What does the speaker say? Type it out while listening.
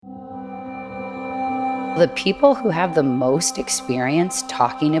The people who have the most experience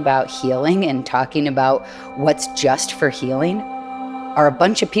talking about healing and talking about what's just for healing are a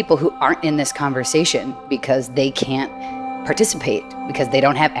bunch of people who aren't in this conversation because they can't participate, because they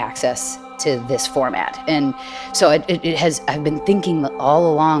don't have access to this format. And so I've been thinking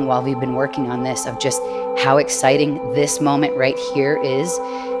all along while we've been working on this of just how exciting this moment right here is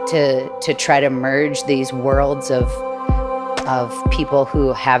to try to merge these worlds of people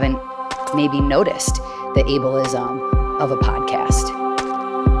who haven't maybe noticed the ableism of a podcast.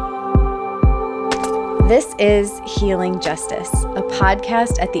 This is Healing Justice, a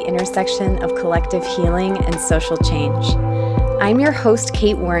podcast at the intersection of collective healing and social change. I'm your host,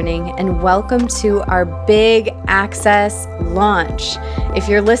 Kate Werning, and welcome to our big access launch. If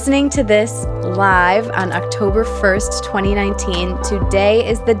you're listening to this live on October 1st, 2019, today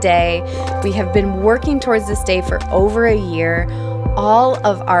is the day. We have been working towards this day for over a year. All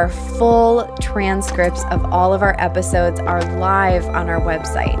of our full transcripts of all of our episodes are live on our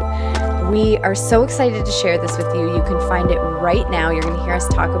website. We are so excited to share this with you. You can find it right now. You're going to hear us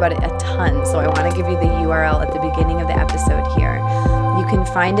talk about it a ton, so I want to give you the URL at the beginning of the episode here. You can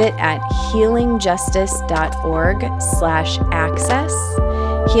find it at healingjustice.org/access.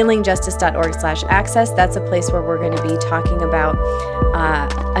 healingjustice.org/access. That's a place where we're going to be talking about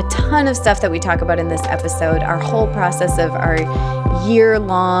a ton of stuff that we talk about in this episode, our whole process of our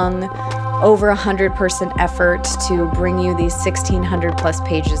year-long, over 100-person effort to bring you these 1,600 plus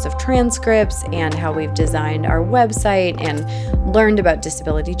pages of transcripts, and how we've designed our website and learned about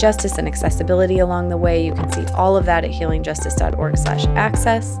disability justice and accessibility along the way. You can see all of that at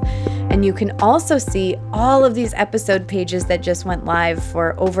healingjustice.org/access. And you can also see all of these episode pages that just went live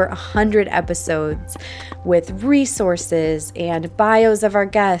for over 100 episodes with resources and bios of our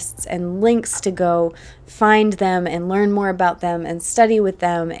guests and links to go find them and learn more about them and study with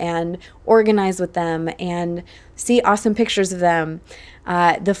them and organize with them and see awesome pictures of them.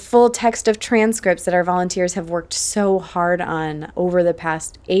 The full text of transcripts that our volunteers have worked so hard on over the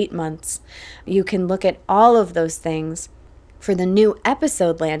past 8 months. You can look at all of those things for the new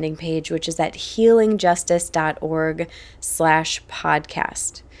episode landing page, which is at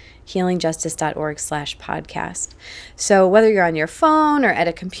healingjustice.org/podcast. healingjustice.org/podcast. So whether you're on your phone or at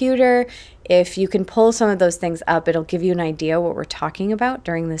a computer, if you can pull some of those things up, it'll give you an idea what we're talking about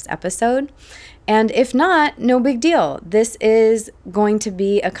during this episode. And if not, no big deal. This is going to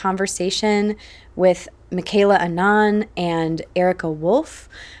be a conversation with Michaela Anand and Erica Wolf,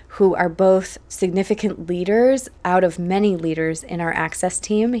 who are both significant leaders out of many leaders in our Access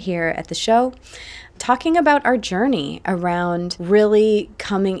team here at the show, talking about our journey around really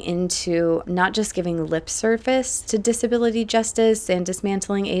coming into not just giving lip service to disability justice and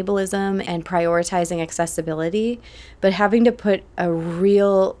dismantling ableism and prioritizing accessibility, but having to put a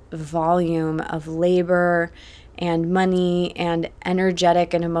real volume of labor and money and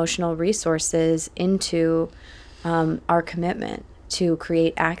energetic and emotional resources into our commitment to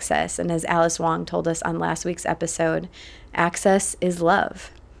create access. And as Alice Wong told us on last week's episode, access is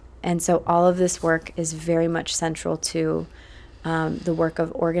love. And so all of this work is very much central to the work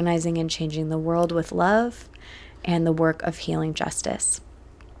of organizing and changing the world with love and the work of healing justice.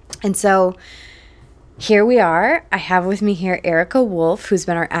 And so here we are. I have with me here Erica Wolf, who's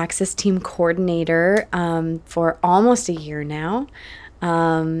been our Access team coordinator for almost a year now,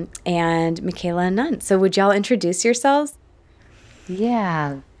 and Michaela Anand. So would y'all introduce yourselves?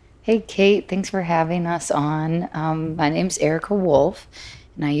 Yeah. Hey, Kate, thanks for having us on. My name's Erica Wolf,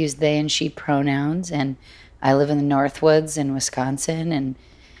 and I use they and she pronouns, and I live in the Northwoods in Wisconsin, and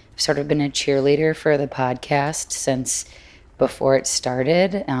I've sort of been a cheerleader for the podcast since before it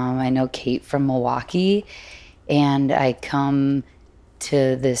started. I know Kate from Milwaukee, and I come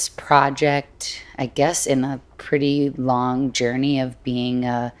to this project, I guess, in a pretty long journey of being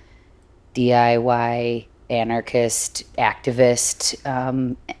a DIY anarchist, activist,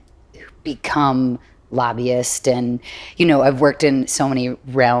 become lobbyist. And, you know, I've worked in so many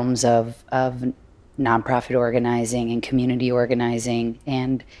realms of nonprofit organizing and community organizing.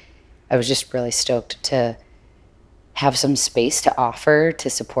 And I was just really stoked to have some space to offer to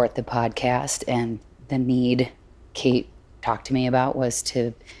support the podcast. And the need Kate talked to me about was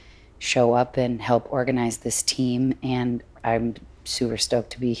to show up and help organize this team. And I'm super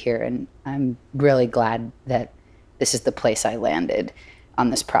stoked to be here, and I'm really glad that this is the place I landed on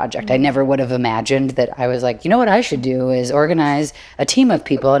this project. I never would have imagined that I was like, you know what I should do is organize a team of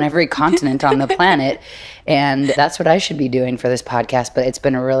people in every continent on the planet, and that's what I should be doing for this podcast. But it's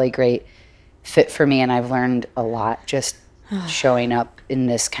been a really great fit for me, and I've learned a lot just showing up in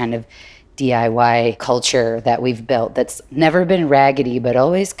this kind of DIY culture that we've built that's never been raggedy, but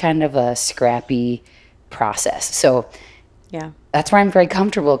always kind of a scrappy process. So Yeah. that's where I'm very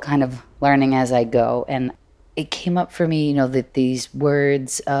comfortable kind of learning as I go. And it came up for me, that these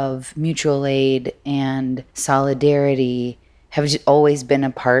words of mutual aid and solidarity have just always been a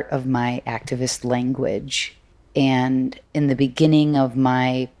part of my activist language. And in the beginning of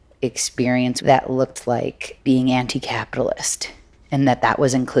my experience, that looked like being anti-capitalist, and that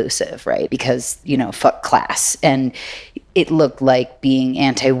was inclusive, right? Because, fuck class. And it looked like being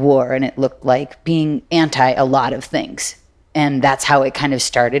anti-war, and it looked like being anti a lot of things. And that's how it kind of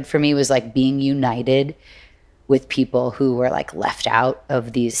started for me, was like being united with people who were like left out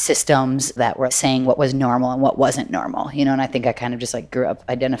of these systems that were saying what was normal and what wasn't normal, and I think I kind of just like grew up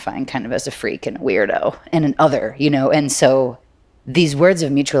identifying kind of as a freak and a weirdo and an other, and so these words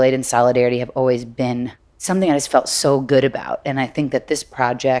of mutual aid and solidarity have always been something I just felt so good about. And I think that this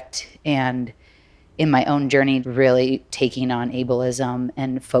project, and in my own journey, really taking on ableism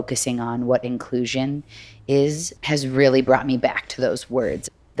and focusing on what inclusion is, has really brought me back to those words.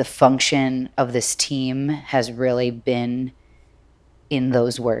 The function of this team has really been in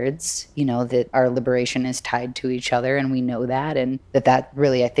those words, that our liberation is tied to each other, and we know that, and that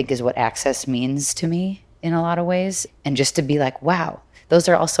really, I think, is what access means to me in a lot of ways. And just to be like, wow, those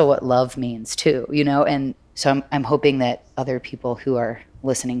are also what love means too, and so I'm hoping that other people who are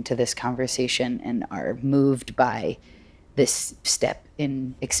listening to this conversation and are moved by this step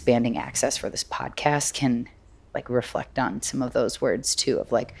in expanding access for this podcast can like reflect on some of those words too,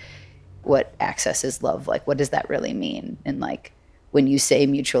 of like, what access is love, like what does that really mean? And like when you say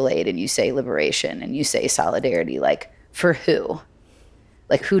mutual aid and you say liberation and you say solidarity, like for who?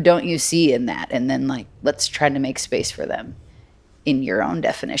 Like who don't you see in that? And then like let's try to make space for them in your own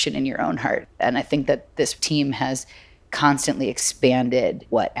definition, in your own heart. And I think that this team has constantly expanded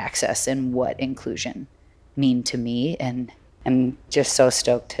what access and what inclusion mean to me, and I'm just so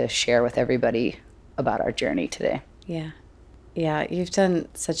stoked to share with everybody about our journey today. Yeah, you've done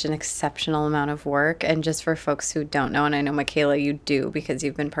such an exceptional amount of work. And just for folks who don't know, and I know, Michaela, you do, because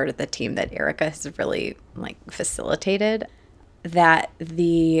you've been part of the team that Erica has really like facilitated, that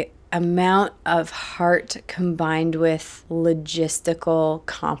the amount of heart combined with logistical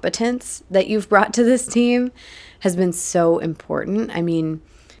competence that you've brought to this team has been so important. I mean,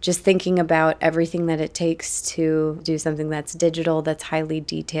 just thinking about everything that it takes to do something that's digital, that's highly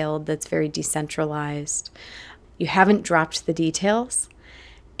detailed, that's very decentralized. You haven't dropped the details.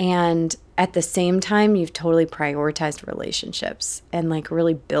 And at the same time, you've totally prioritized relationships and like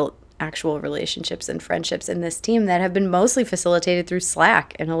really built actual relationships and friendships in this team that have been mostly facilitated through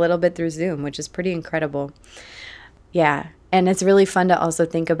Slack and a little bit through Zoom, which is pretty incredible. Yeah. And it's really fun to also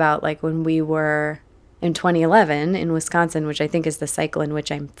think about like when we were in 2011 in Wisconsin, which I think is the cycle in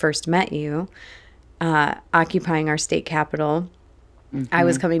which I first met you, occupying our state capital. Mm-hmm. I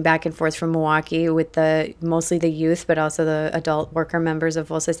was coming back and forth from Milwaukee with mostly the youth, but also the adult worker members of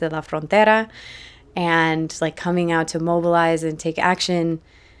Voces de la Frontera, and like coming out to mobilize and take action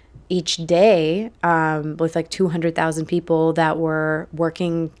each day with like 200,000 people that were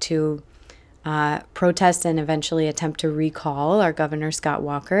working to protest and eventually attempt to recall our governor, Scott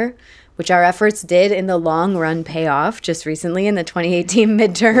Walker, which our efforts did in the long run pay off just recently in the 2018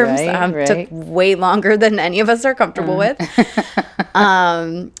 midterms. Right. Took way longer than any of us are comfortable with.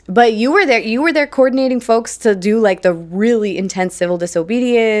 But you were there coordinating folks to do like the really intense civil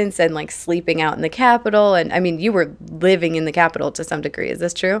disobedience and like sleeping out in the Capitol. And I mean, you were living in the Capitol to some degree. Is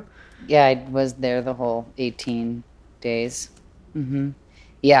this true? Yeah, I was there the whole 18 days. Mm-hmm.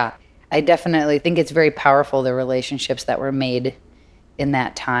 Yeah, I definitely think it's very powerful, the relationships that were made in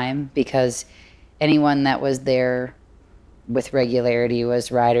that time, because anyone that was there with regularity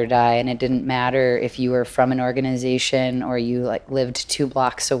was ride or die, and it didn't matter if you were from an organization or you like lived 2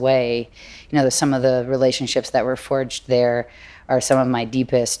 blocks away. Some of the relationships that were forged there are some of my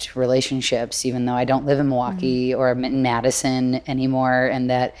deepest relationships, even though I don't live in Milwaukee or in Madison anymore, and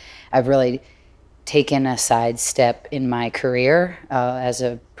that I've really taken a sidestep in my career as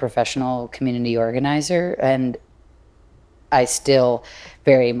a professional community organizer, and I still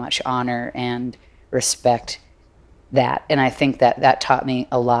very much honor and respect that. And I think that taught me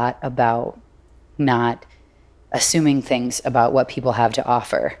a lot about not assuming things about what people have to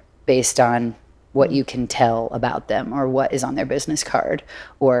offer based on what you can tell about them or what is on their business card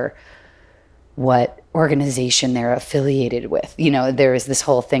or what organization they're affiliated with. There was this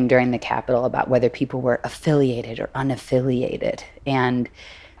whole thing during the Capitol about whether people were affiliated or unaffiliated. And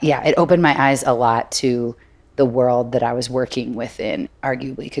yeah, it opened my eyes a lot to the world that I was working within.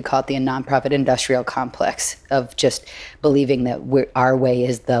 Arguably, you could call it the nonprofit industrial complex of just believing that our way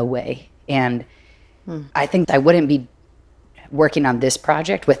is the way. And I think I wouldn't be working on this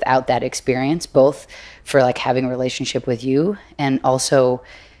project without that experience, both for like having a relationship with you and also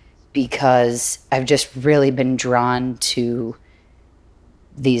because I've just really been drawn to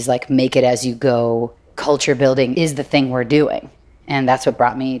these like make it as you go. Culture building is the thing we're doing. And that's what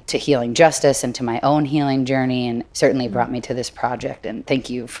brought me to Healing Justice and to my own healing journey, and certainly brought me to this project. And thank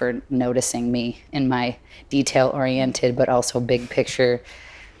you for noticing me in my detail-oriented but also big picture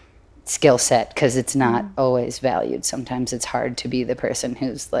skill set, because it's not always valued. Sometimes it's hard to be the person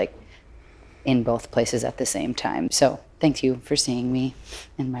who's like in both places at the same time. So thank you for seeing me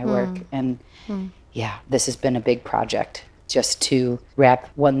in my work. And yeah, this has been a big project, just to wrap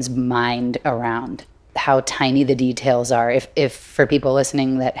one's mind around how tiny the details are. If for people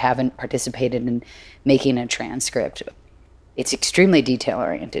listening that haven't participated in making a transcript, it's extremely detail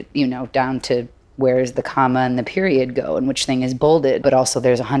oriented, down to where's the comma and the period go and which thing is bolded. But also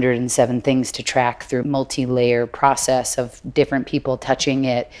there's 107 things to track through multi-layer process of different people touching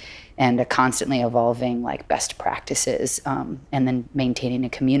it and a constantly evolving like best practices, and then maintaining a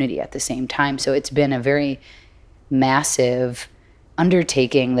community at the same time. So it's been a very massive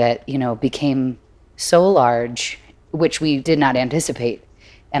undertaking that, became so large, which we did not anticipate.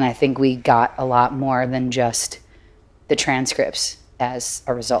 And I think we got a lot more than just the transcripts as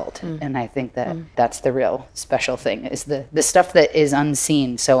a result. And I think that that's the real special thing, is the stuff that is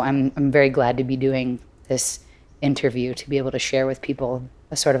unseen. So I'm very glad to be doing this interview, to be able to share with people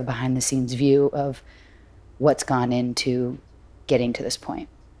a sort of behind the scenes view of what's gone into getting to this point.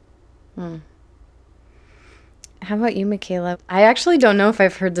 How about you, Michaela? I actually don't know if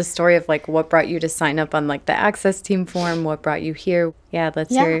I've heard the story of like what brought you to sign up on like the Access Team forum, what brought you here.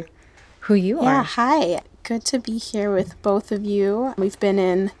 Let's hear who you are. Yeah, hi. Good to be here with both of you. We've been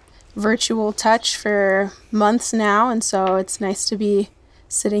in virtual touch for months now, and so it's nice to be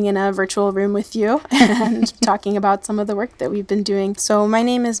sitting in a virtual room with you and talking about some of the work that we've been doing. So my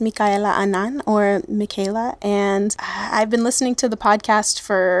name is Micaela Anan, or Michaela, and I've been listening to the podcast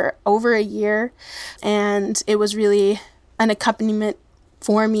for over a year, and it was really an accompaniment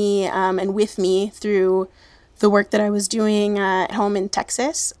for me and with me through the work that I was doing at home in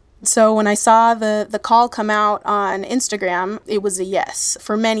Texas. So when I saw the call come out on Instagram, it was a yes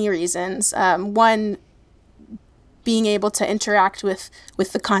for many reasons. One, being able to interact with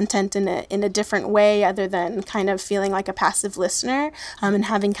the content in a different way, other than kind of feeling like a passive listener, and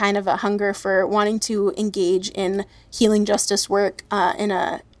having kind of a hunger for wanting to engage in healing justice work in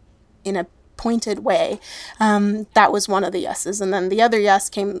a pointed way. That was one of the yeses. And then the other yes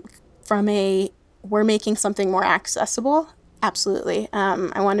came from we're making something more accessible. Absolutely.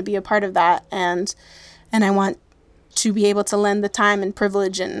 I want to be a part of that, and I want to be able to lend the time and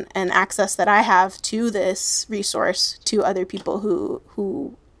privilege and access that I have to this resource to other people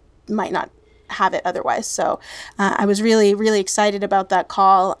who might not have it otherwise. So I was really, really excited about that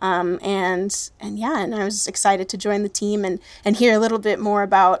call. And I was excited to join the team and hear a little bit more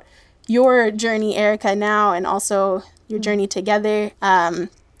about your journey, Erica, now, and also your journey together. And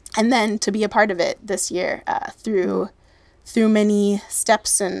then to be a part of it this year through many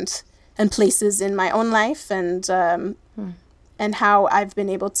steps and places in my own life, and how I've been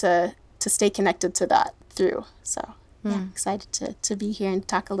able to stay connected to that through. So excited to be here and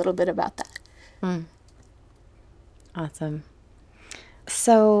talk a little bit about that. Awesome.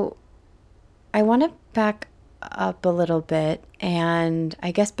 So I want to back up a little bit, and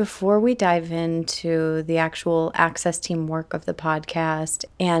I guess before we dive into the actual Access Team work of the podcast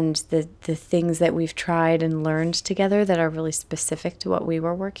and the things that we've tried and learned together that are really specific to what we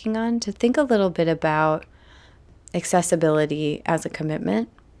were working on, to think a little bit about accessibility as a commitment.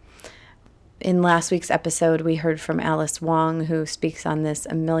 In last week's episode, we heard from Alice Wong, who speaks on this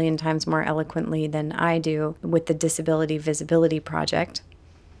a million times more eloquently than I do, with the Disability Visibility Project,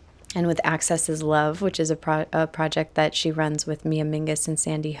 and with Access is Love, which is a project that she runs with Mia Mingus and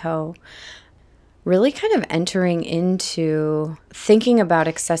Sandy Ho. Really kind of entering into thinking about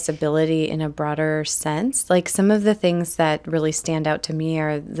accessibility in a broader sense. Like, some of the things that really stand out to me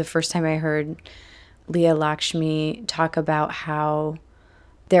are the first time I heard Leah Lakshmi talk about how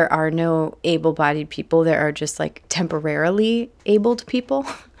there are no able-bodied people, there are just like temporarily abled people.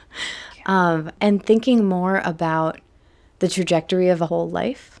 And thinking more about the trajectory of a whole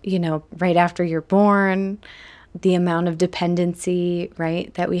life, right after you're born, the amount of dependency,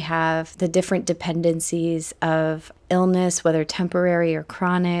 right, that we have, the different dependencies of illness, whether temporary or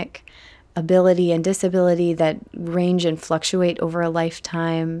chronic, ability and disability that range and fluctuate over a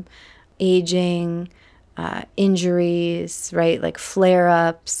lifetime, aging, injuries, right, like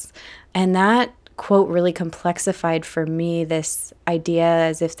flare-ups. And that quote really complexified for me this idea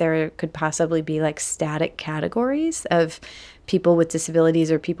as if there could possibly be like static categories of people with disabilities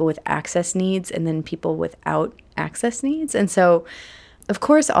or people with access needs and then people without access needs. And so, of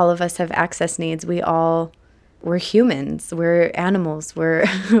course, all of us have access needs. We're humans, we're animals,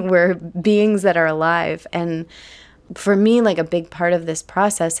 we're beings that are alive. And for me, like a big part of this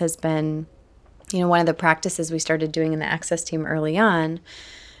process has been, one of the practices we started doing in the access team early on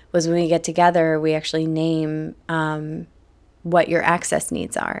was when we get together, we actually name what your access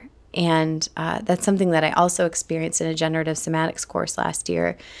needs are. And that's something that I also experienced in a generative somatics course last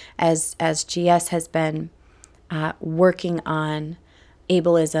year as GS has been working on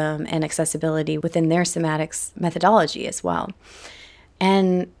ableism and accessibility within their somatics methodology as well.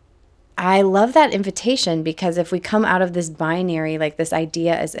 And I love that invitation because if we come out of this binary, like this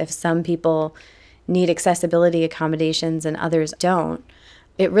idea as if some people need accessibility accommodations and others don't,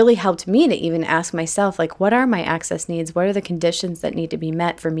 it really helped me to even ask myself, like, what are my access needs? What are the conditions that need to be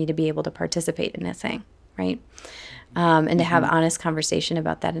met for me to be able to participate in a thing, right? And to have honest conversation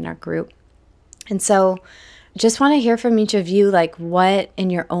about that in our group. And so just want to hear from each of you, like, what in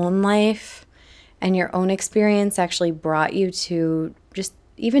your own life and your own experience actually brought you to just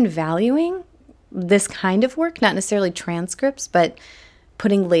even valuing this kind of work, not necessarily transcripts, but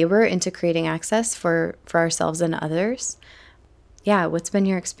putting labor into creating access for ourselves and others. Yeah, what's been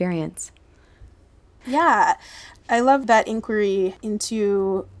your experience? Yeah, I love that inquiry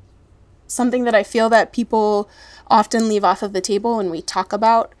into something that I feel that people often leave off of the table when we talk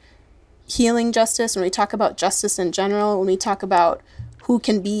about healing justice, when we talk about justice in general, when we talk about who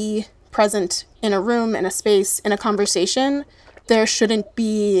can be present in a room, in a space, in a conversation. There shouldn't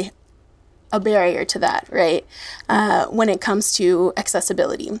be a barrier to that, right? When it comes to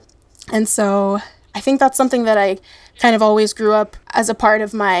accessibility. And so I think that's something that I kind of always grew up as a part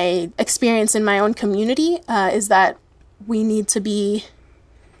of my experience in my own community, is that we need to be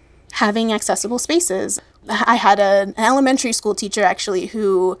having accessible spaces. I had an elementary school teacher actually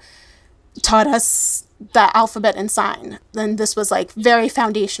who taught us the alphabet and sign. And this was like very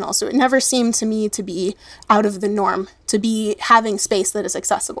foundational. So it never seemed to me to be out of the norm, to be having space that is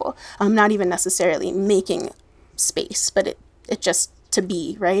accessible. Not even necessarily making space, but it just to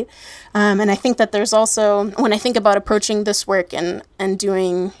be, right? And I think that there's also, when I think about approaching this work and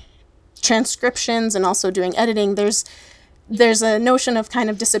doing transcriptions and also doing editing, there's a notion of kind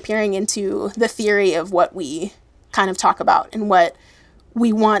of disappearing into the theory of what we kind of talk about and what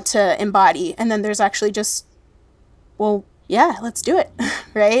we want to embody. And then there's actually just, well, yeah, let's do it,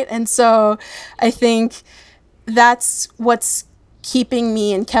 right? And so I think that's what's keeping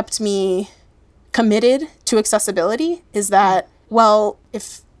me and kept me committed to accessibility, is that, well,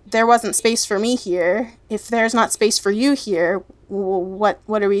 if there wasn't space for me here, if there's not space for you here, what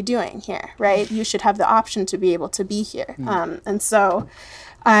are we doing here, right? You should have the option to be able to be here. And so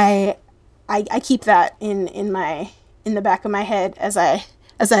I keep that in the back of my head as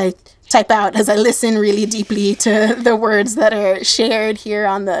I type out, as I listen really deeply to the words that are shared here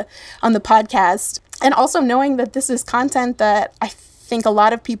on the podcast. And also knowing that this is content that I think a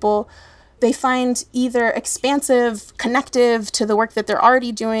lot of people, they find either expansive, connective to the work that they're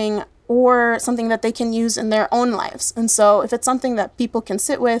already doing, or something that they can use in their own lives. And so if it's something that people can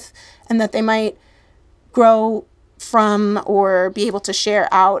sit with and that they might grow from or be able to share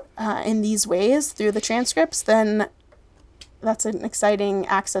out in these ways through the transcripts, then that's an exciting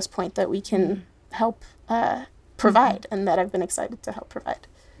access point that we can help provide, and that I've been excited to help provide.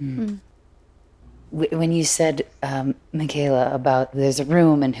 When you said, Michaela, about there's a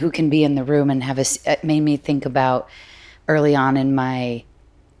room and who can be in the room and it made me think about early on in my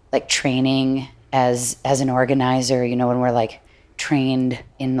training as an organizer, when we're trained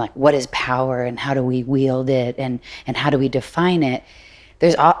in what is power and how do we wield it and how do we define it.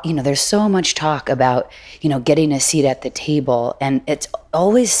 There's so much talk about, getting a seat at the table, and it's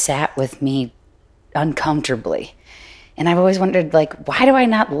always sat with me uncomfortably. And I've always wondered, why do I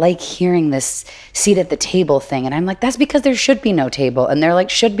not like hearing this seat at the table thing? And I'm like, that's because there should be no table, and there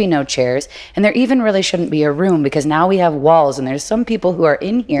should be no chairs, and there even really shouldn't be a room, because now we have walls, and there's some people who are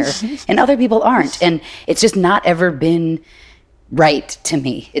in here and other people aren't. And it's just not ever been right to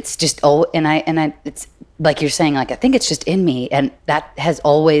me. It's just, it's like you're saying, I think it's just in me, and that has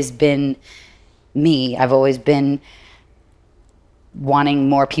always been me. I've always been wanting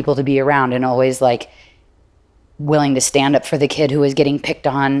more people to be around, and always willing to stand up for the kid who was getting picked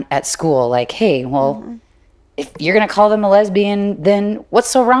on at school. Hey, well, if you're going to call them a lesbian, then what's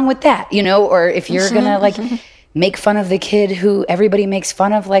so wrong with that? Or if you're going to make fun of the kid who everybody makes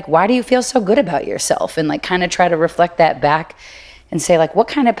fun of, why do you feel so good about yourself? And kind of try to reflect that back and say, what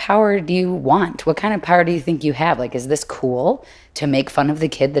kind of power do you want? What kind of power do you think you have? Is this cool to make fun of the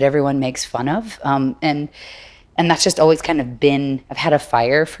kid that everyone makes fun of? And And that's just always kind of been, I've had a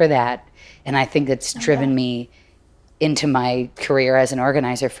fire for that. And I think it's driven me into my career as an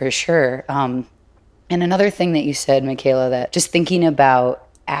organizer for sure. And another thing that you said, Michaela, that just thinking about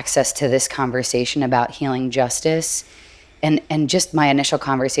access to this conversation about healing justice and just my initial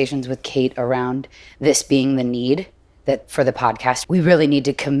conversations with Kate around this being the need that for the podcast, we really need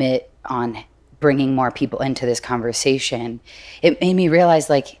to commit on bringing more people into this conversation. It made me realize,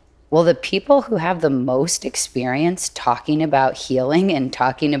 like, well, the people who have the most experience talking about healing and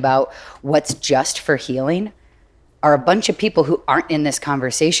talking about what's just for healing are a bunch of people who aren't in this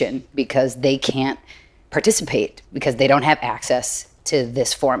conversation because they can't participate, because they don't have access to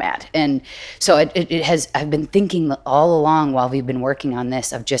this format. And so I've been thinking all along while we've been working on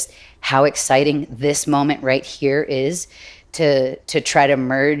this of just how exciting this moment right here is to try to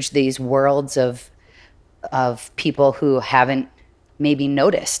merge these worlds of people who haven't maybe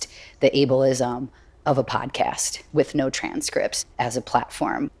noticed the ableism of a podcast with no transcripts as a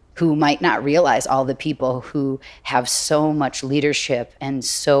platform, who might not realize all the people who have so much leadership and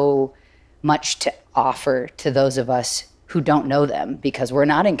so much to offer to those of us who don't know them because we're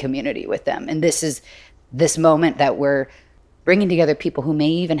not in community with them. And this is this moment that we're bringing together people who may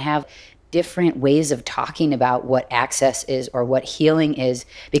even have different ways of talking about what access is or what healing is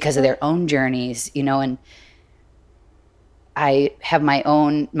because of their own journeys, you know. And I have my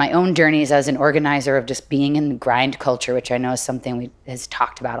own journeys as an organizer of just being in the grind culture, which I know is something we has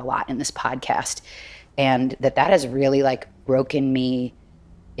talked about a lot in this podcast, and that has really like broken me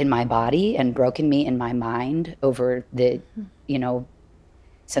in my body and broken me in my mind over the, you know,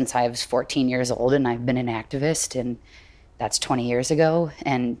 since I was 14 years old, and I've been an activist, and that's 20 years ago.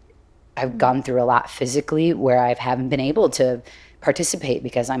 And I've gone through a lot physically where I haven't been able to participate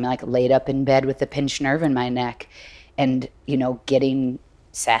because I'm like laid up in bed with a pinched nerve in my neck and, you know, getting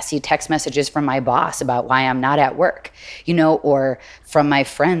sassy text messages from my boss about why I'm not at work, you know, or from my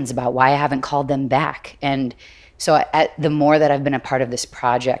friends about why I haven't called them back. And so the more that I've been a part of this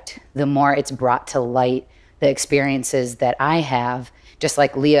project, the more it's brought to light the experiences that I have, just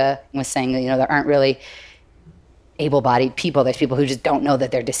like Leah was saying, you know, there aren't really able-bodied people. There's people who just don't know that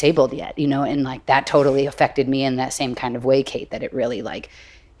they're disabled yet, you know, and like that totally affected me in that same kind of way, Kate, that it really like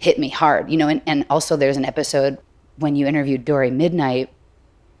hit me hard, you know. And also there's an episode when you interviewed Dory Midnight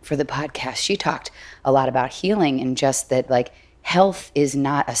for the podcast, she talked a lot about healing and just that like health is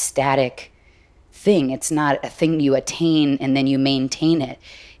not a static thing. It's not a thing you attain and then you maintain it.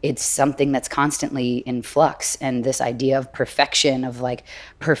 It's something that's constantly in flux. And this idea of perfection, of like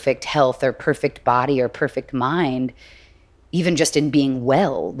perfect health or perfect body or perfect mind, even just in being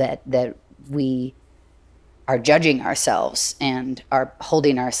well, that we are judging ourselves and are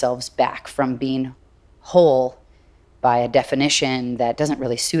holding ourselves back from being whole by a definition that doesn't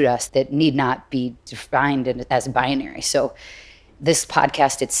really suit us, that need not be defined as binary. So this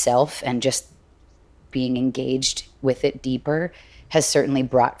podcast itself and just being engaged with it deeper has certainly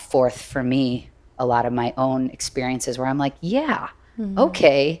brought forth for me a lot of my own experiences where I'm like, yeah,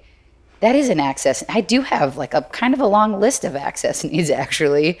 okay, that is an access. I do have like a kind of a long list of access needs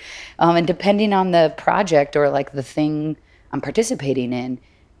actually. And depending on the project or like the thing I'm participating in,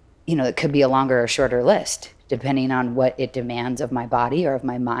 you know, it could be a longer or shorter list depending on what it demands of my body or of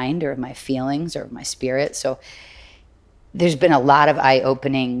my mind or of my feelings or of my spirit. So there's been a lot of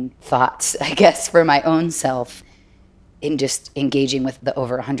eye-opening thoughts, I guess, for my own self in just engaging with the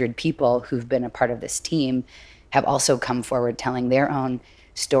over 100 people who've been a part of this team, have also come forward telling their own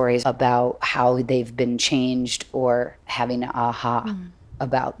stories about how they've been changed or having an aha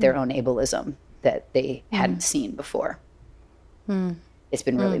about their own ableism that they hadn't seen before. It's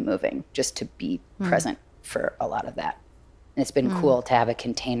been really moving just to be present for a lot of that. And it's been cool to have a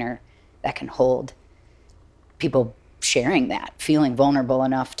container that can hold people sharing that, feeling vulnerable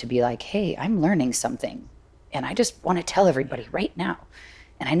enough to be like, hey, I'm learning something and I just want to tell everybody right now.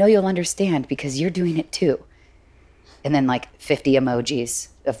 And I know you'll understand because you're doing it too. And then like 50 emojis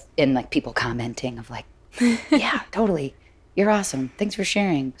and like people commenting of like, yeah, totally. You're awesome. Thanks for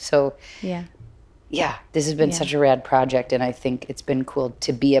sharing. So yeah, this has been such a rad project. And I think it's been cool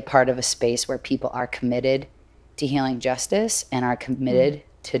to be a part of a space where people are committed to healing justice and are committed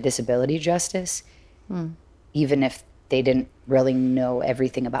to disability justice, even if they didn't really know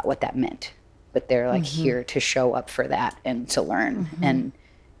everything about what that meant. But they're like here to show up for that and to learn and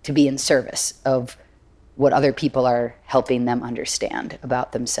to be in service of what other people are helping them understand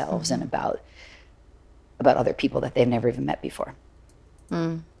about themselves and about other people that they've never even met before.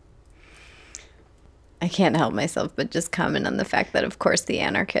 I can't help myself but just comment on the fact that, of course, the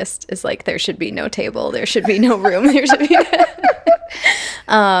anarchist is like, there should be no table, there should be no room, there should be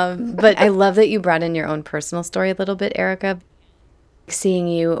But I love that you brought in your own personal story a little bit, Erica. Seeing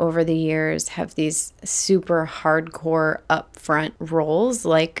you over the years have these super hardcore upfront roles,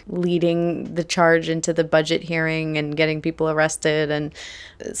 like leading the charge into the budget hearing and getting people arrested and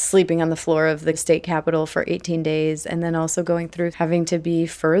sleeping on the floor of the state capitol for 18 days. And then also going through having to be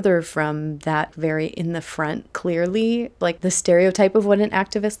further from that very in the front, clearly, like the stereotype of what an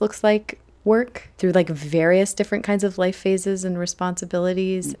activist looks like, work through like various different kinds of life phases and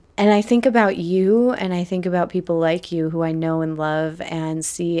responsibilities. And I think about you and I think about people like you who I know and love and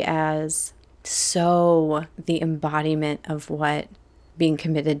see as so the embodiment of what being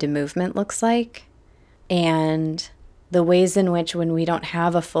committed to movement looks like, and the ways in which when we don't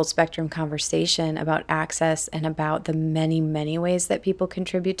have a full spectrum conversation about access and about the many, many ways that people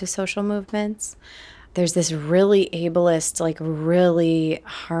contribute to social movements, there's this really ableist, like really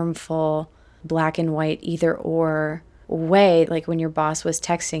harmful black and white either or way, like when your boss was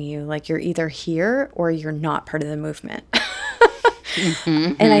texting you, like you're either here or you're not part of the movement.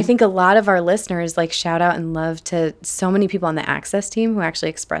 And I think a lot of our listeners like shout out and love to so many people on the Access team who actually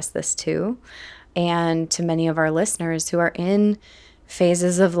express this too. And to many of our listeners who are in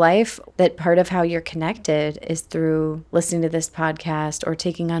phases of life that part of how you're connected is through listening to this podcast or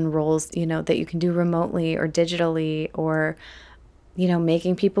taking on roles, you know, that you can do remotely or digitally, or, you know,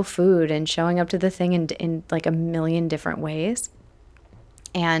 making people food and showing up to the thing in like a million different ways.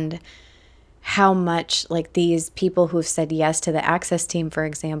 And how much like these people who've said yes to the Access team, for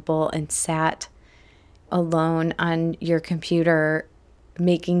example, and sat alone on your computer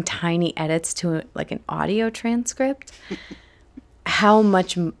making tiny edits to like an audio transcript, how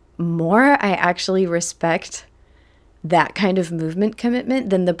much more I actually respect that kind of movement commitment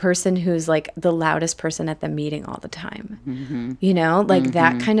than the person who's like the loudest person at the meeting all the time. You know, like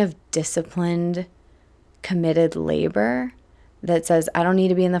that kind of disciplined, committed labor that says, I don't need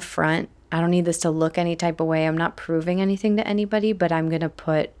to be in the front. I don't need this to look any type of way. I'm not proving anything to anybody, but I'm going to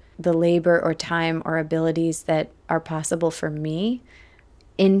put the labor or time or abilities that are possible for me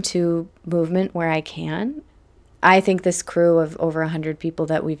into movement where I can. I think this crew of over 100 people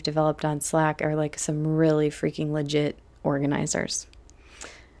that we've developed on Slack are like some really freaking legit organizers.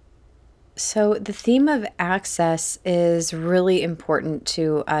 So the theme of access is really important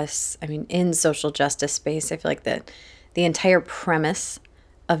to us. I mean, in social justice space, I feel like the entire premise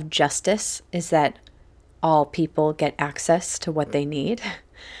of justice is that all people get access to what they need.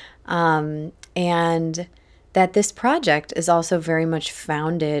 And that this project is also very much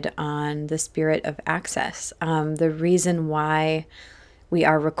founded on the spirit of access. The reason why we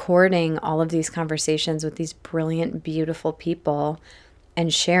are recording all of these conversations with these brilliant, beautiful people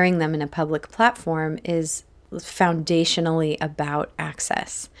and sharing them in a public platform is foundationally about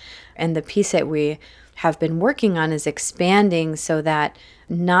access. And the piece that we have been working on is expanding so that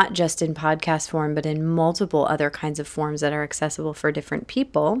not just in podcast form, but in multiple other kinds of forms that are accessible for different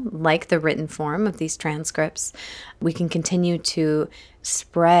people, like the written form of these transcripts, we can continue to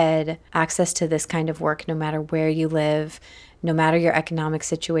spread access to this kind of work no matter where you live, no matter your economic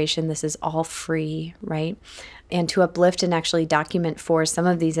situation. This is all free, right? And to uplift and actually document for some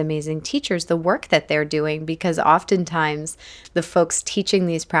of these amazing teachers the work that they're doing, because oftentimes the folks teaching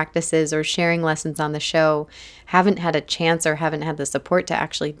these practices or sharing lessons on the show haven't had a chance or haven't had the support to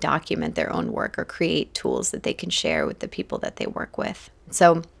actually document their own work or create tools that they can share with the people that they work with.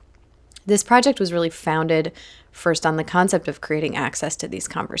 So this project was really founded first on the concept of creating access to these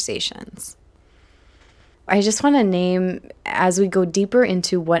conversations. I just want to name, as we go deeper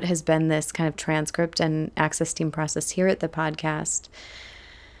into what has been this kind of transcript and access team process here at the podcast,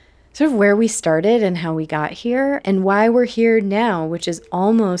 sort of where we started and how we got here and why we're here now, which is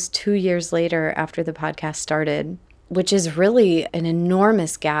almost 2 years later after the podcast started, which is really an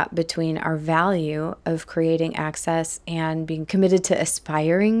enormous gap between our value of creating access and being committed to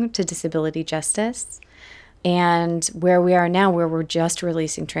aspiring to disability justice and where we are now, where we're just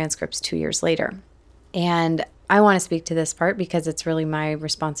releasing transcripts 2 years later. And I want to speak to this part because it's really my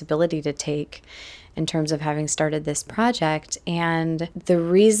responsibility to take in terms of having started this project. And the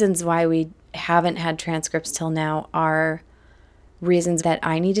reasons why we haven't had transcripts till now are reasons that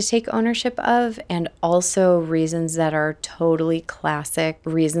I need to take ownership of, and also reasons that are totally classic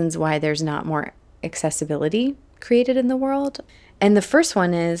reasons why there's not more accessibility created in the world. And the first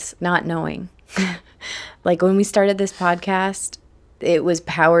one is not knowing. Like when we started this podcast, it was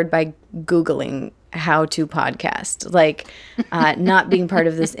powered by Googling how to podcast, like not being part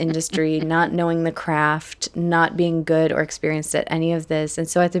of this industry, not knowing the craft, not being good or experienced at any of this. And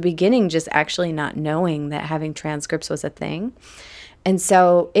so at the beginning, just actually not knowing that having transcripts was a thing. And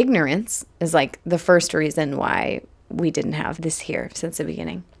so ignorance is like the first reason why we didn't have this here since the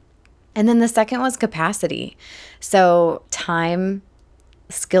beginning. And then the second was capacity. So time,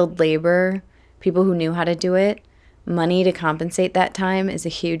 skilled labor, people who knew how to do it, money to compensate that time is a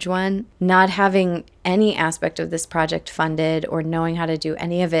huge one. Not having any aspect of this project funded or knowing how to do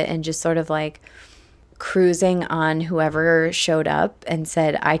any of it and just sort of like cruising on whoever showed up and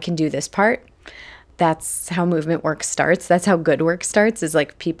said, I can do this part. That's how movement work starts. That's how good work starts, is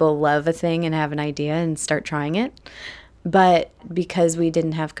like people love a thing and have an idea and start trying it. But because we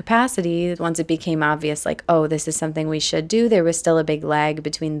didn't have capacity, once it became obvious, like, oh, this is something we should do, there was still a big lag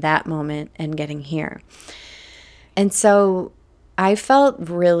between that moment and getting here. And so I felt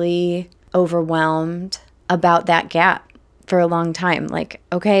really overwhelmed about that gap for a long time. Like,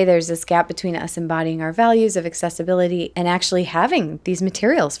 okay, there's this gap between us embodying our values of accessibility and actually having these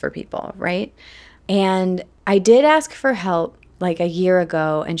materials for people, right? And I did ask for help like a year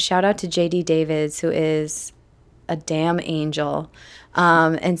ago, and shout out to JD Davids, who is a damn angel,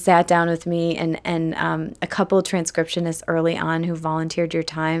 and sat down with me and a couple of transcriptionists early on who volunteered your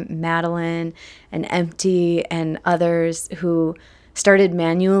time, Madeline and Empty and others who started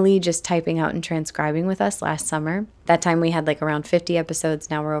manually just typing out and transcribing with us last summer. That time we had like around 50 episodes.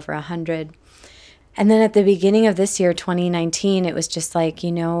 Now we're over 100. And then at the beginning of this year, 2019, it was just like,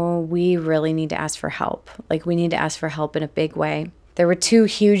 we really need to ask for help. Like, we need to ask for help in a big way. There were two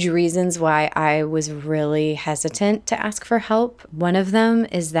huge reasons why I was really hesitant to ask for help. One of them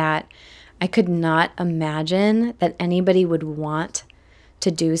is that I could not imagine that anybody would want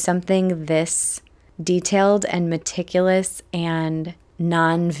to do something this detailed and meticulous and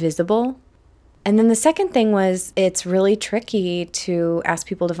non-visible. And then the second thing was, it's really tricky to ask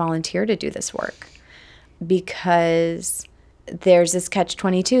people to volunteer to do this work, because there's this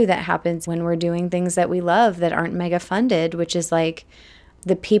catch-22 that happens when we're doing things that we love that aren't mega funded, which is like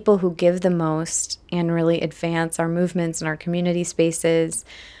the people who give the most and really advance our movements and our community spaces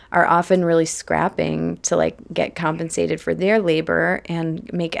are often really scrapping to like get compensated for their labor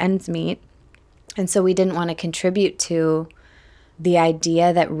and make ends meet. And so we didn't want to contribute to the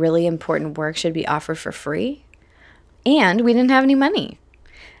idea that really important work should be offered for free. And we didn't have any money.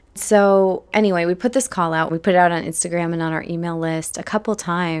 So anyway, we put this call out. We put it out on Instagram and on our email list a couple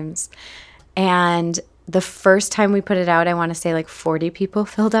times. And the first time we put it out, I want to say like 40 people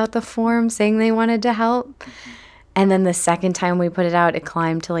filled out the form saying they wanted to help. And then the second time we put it out, it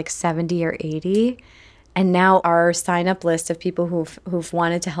climbed to like 70 or 80. And now our sign-up list of people who've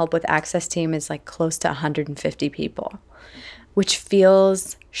wanted to help with Access Team is like close to 150 people, which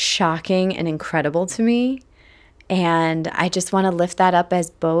feels shocking and incredible to me. And I just want to lift that up as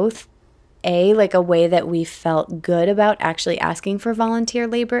both like a way that we felt good about actually asking for volunteer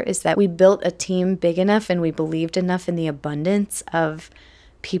labor, is that we built a team big enough and we believed enough in the abundance of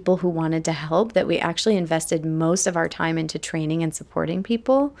people who wanted to help that we actually invested most of our time into training and supporting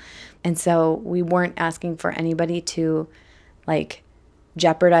people. And so we weren't asking for anybody to like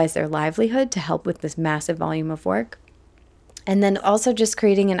jeopardize their livelihood to help with this massive volume of work. And then also just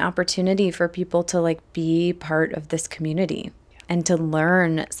creating an opportunity for people to like be part of this community and to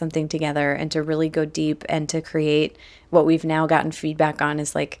learn something together and to really go deep and to create what we've now gotten feedback on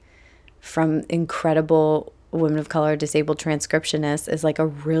is like from incredible women of color disabled transcriptionists is like a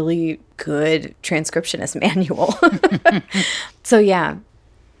really good transcriptionist manual. So yeah.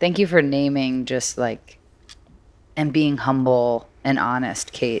 Thank you for naming just like and being humble and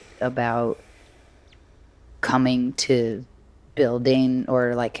honest, Kate, about coming to building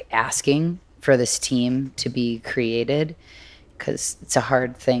or like asking for this team to be created, because it's a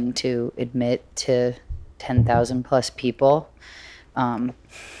hard thing to admit to 10,000 plus people on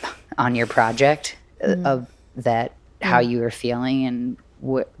your project of that, how you were feeling and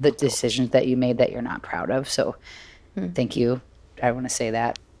the decisions that you made that you're not proud of. So thank you. I want to say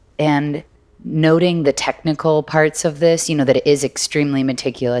that. And noting the technical parts of this, that it is extremely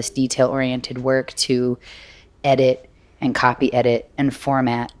meticulous, detail-oriented work to edit and copy edit and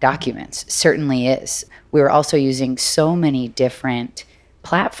format documents. Certainly is. We were also using so many different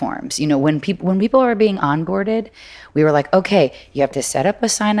platforms. When people are being onboarded, we were like, okay, you have to set up a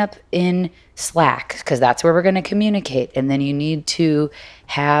sign up in Slack because that's where we're going to communicate. And then you need to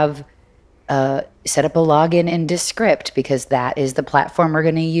have set up a login in Descript because that is the platform we're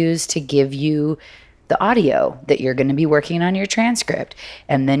going to use to give you the audio that you're going to be working on your transcript.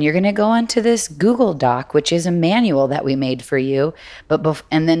 And then you're going to go onto this Google Doc, which is a manual that we made for you.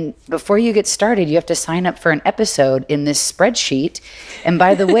 And then before you get started, you have to sign up for an episode in this spreadsheet. And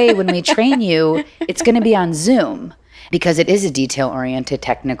by the way, when we train you, it's going to be on Zoom because it is a detail-oriented,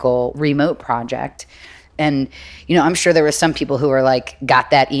 technical, remote project. And, I'm sure there were some people who were like,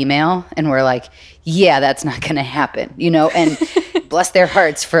 got that email and were like, yeah, that's not going to happen, and bless their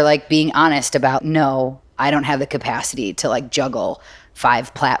hearts for like being honest about, no, I don't have the capacity to like juggle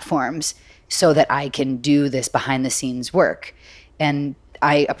 5 platforms so that I can do this behind the scenes work. And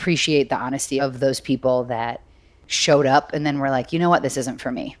I appreciate the honesty of those people that showed up and then were like, you know what, this isn't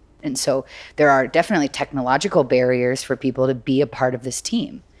for me. And so there are definitely technological barriers for people to be a part of this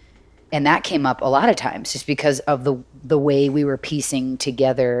team. And that came up a lot of times just because of the way we were piecing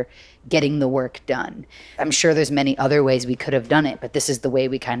together getting the work done. I'm sure there's many other ways we could have done it, but this is the way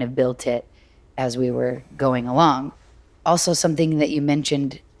we kind of built it as we were going along. Also, something that you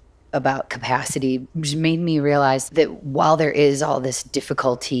mentioned about capacity just made me realize that while there is all this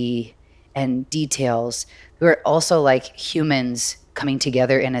difficulty and details, we're also like humans coming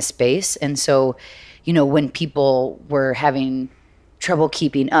together in a space. And so, when people were having trouble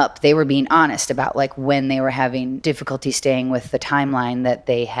keeping up, they were being honest about like when they were having difficulty staying with the timeline that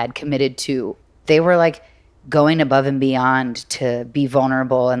they had committed to. They were like going above and beyond to be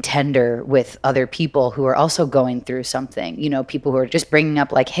vulnerable and tender with other people who are also going through something. People who are just bringing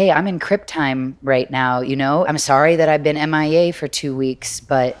up like, hey, I'm in crip time right now. I'm sorry that I've been MIA for 2 weeks,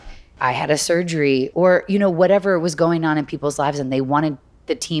 but I had a surgery, or, whatever was going on in people's lives. And they wanted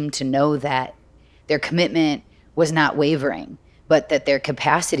the team to know that their commitment was not wavering, but that their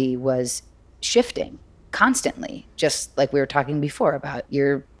capacity was shifting constantly, just like we were talking before about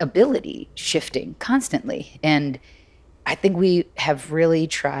your ability shifting constantly. And I think we have really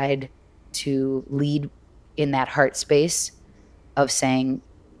tried to lead in that heart space of saying,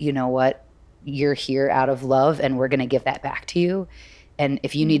 you know what, you're here out of love and we're going to give that back to you. And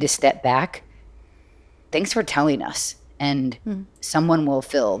if you need to step back, thanks for telling us. And someone will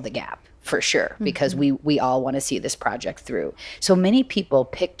fill the gap for sure, because we all want to see this project through. So many people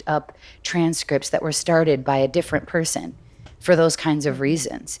picked up transcripts that were started by a different person for those kinds of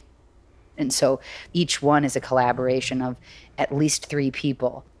reasons. And so each one is a collaboration of at least 3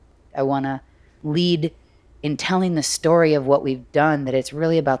 people. I want to lead in telling the story of what we've done, that it's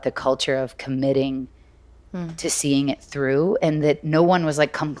really about the culture of committing to seeing it through, and that no one was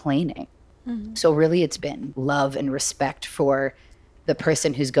like complaining. So really it's been love and respect for the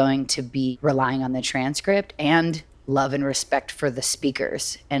person who's going to be relying on the transcript, and love and respect for the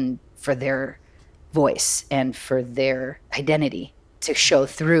speakers and for their voice and for their identity to show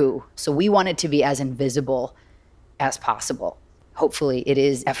through. So we want it to be as invisible as possible. Hopefully it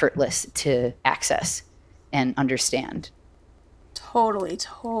is effortless to access and understand.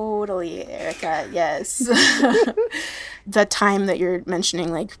 Totally, Erica. Yes. The time that you're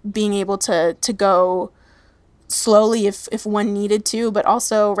mentioning, like being able to go slowly if one needed to, but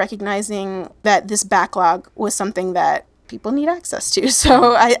also recognizing that this backlog was something that people need access to.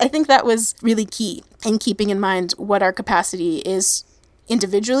 So I think that was really key in keeping in mind what our capacity is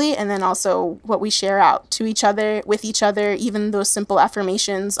individually, and then also what we share out to each other, with each other, even those simple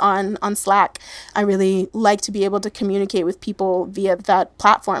affirmations on Slack. I really like to be able to communicate with people via that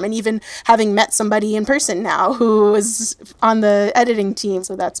platform, and even having met somebody in person now who is on the editing team.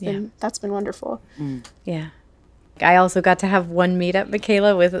 So that's been wonderful. Yeah. I also got to have one meetup,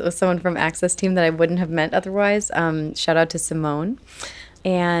 Michaela, with someone from Access Team that I wouldn't have met otherwise. Shout out to Simone.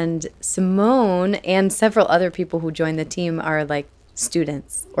 And Simone and several other people who joined the team are like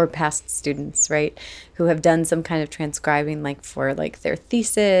students or past students, right, who have done some kind of transcribing like for like their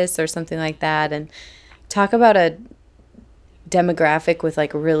thesis or something like that. And talk about a demographic with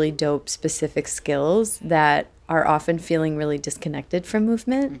like really dope specific skills that are often feeling really disconnected from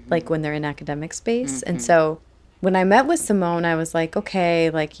movement, like when they're in academic space. And so when I met with Simone, I was like, okay,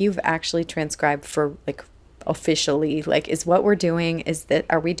 like you've actually transcribed for like officially, like is what we're doing,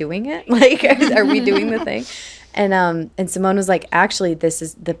 are we doing it? Like, are we doing the thing? And Simone was like, actually,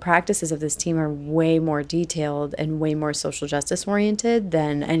 the practices of this team are way more detailed and way more social justice oriented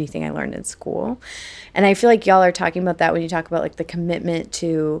than anything I learned in school. And I feel like y'all are talking about that when you talk about like the commitment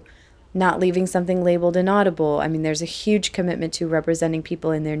to not leaving something labeled inaudible. I mean, there's a huge commitment to representing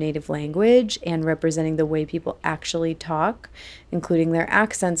people in their native language and representing the way people actually talk, including their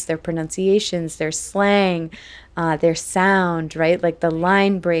accents, their pronunciations, their slang, their sound, right? Like the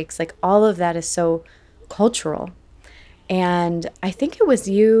line breaks, like all of that is so cultural. And I think it was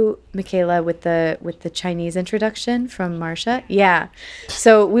you, Michaela, with the Chinese introduction from Marsha. Yeah.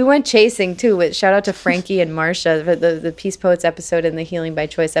 So we went chasing too. Shout out to Frankie and Marsha for the Peace Poets episode and the Healing by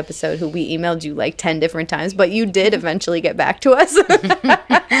Choice episode, who we emailed you like 10 different times, but you did eventually get back to us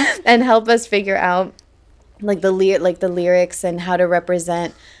and help us figure out like the lyrics and how to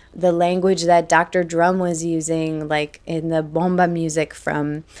represent the language that Dr. Drum was using, like in the bomba music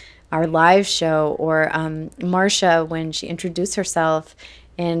from our live show, or Marcia when she introduced herself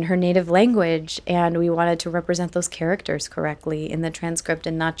in her native language, and we wanted to represent those characters correctly in the transcript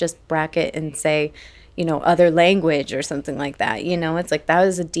and not just bracket and say, other language or something like that. It's like that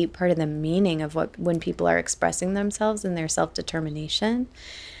was a deep part of the meaning of when people are expressing themselves and their self-determination.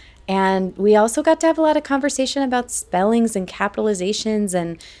 And we also got to have a lot of conversation about spellings and capitalizations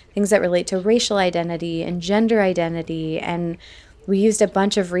and things that relate to racial identity and gender identity. And we used a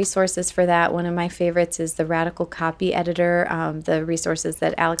bunch of resources for that. One of my favorites is the Radical Copy Editor, the resources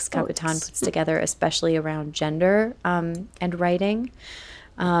that Alex Capitan puts together, especially around gender and writing.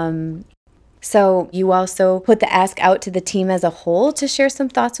 So you also put the ask out to the team as a whole to share some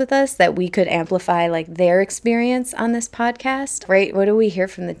thoughts with us that we could amplify like their experience on this podcast, right? What do we hear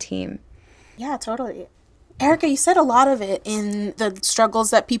from the team? Yeah, totally. Erica, you said a lot of it in the struggles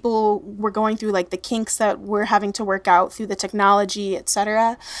that people were going through, like the kinks that we're having to work out through the technology,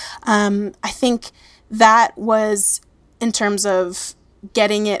 etc. I think that was in terms of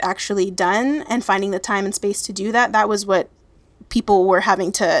getting it actually done and finding the time and space to do that. That was what people were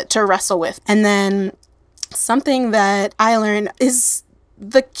having to wrestle with. And then something that I learned is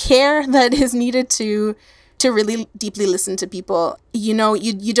the care that is needed to really deeply listen to people. You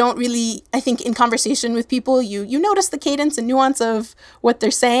don't really, I think in conversation with people, you notice the cadence and nuance of what they're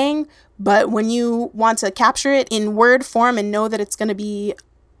saying, but when you want to capture it in word form and know that it's going to be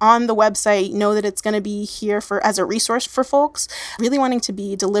on the website, know that it's going to be here as a resource for folks, really wanting to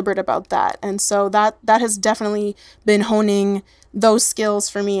be deliberate about that. And so that has definitely been honing those skills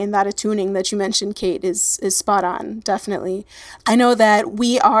for me, and that attuning that you mentioned, Kate, is spot on, definitely. I know that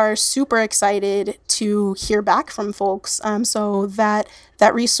we are super excited to hear back from folks, so that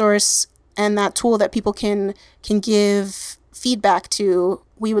resource and that tool that people can give feedback to,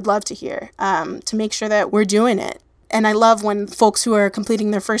 we would love to hear, to make sure that we're doing it. And I love when folks who are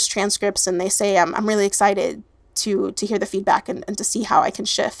completing their first transcripts and they say, I'm really excited to hear the feedback and to see how I can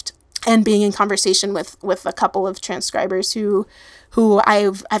shift. And being in conversation with a couple of transcribers who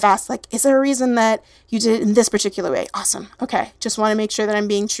I've asked, like, is there a reason that you did it in this particular way? Awesome. Okay. Just want to make sure that I'm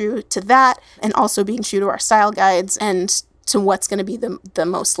being true to that and also being true to our style guides and to what's going to be the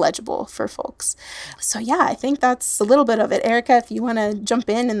most legible for folks. So yeah, I think that's a little bit of it. Erica, if you want to jump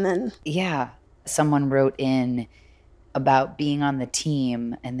in and then. Yeah. Someone wrote in about being on the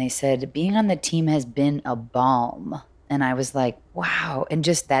team, and they said, being on the team has been a balm. And I was like, wow. And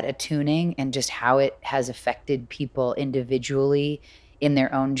just that attuning and just how it has affected people individually in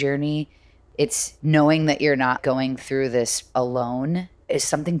their own journey. It's knowing that you're not going through this alone is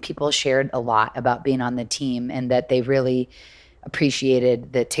something people shared a lot about being on the team, and that they really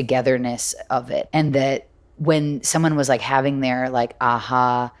appreciated the togetherness of it. And that when someone was like having their like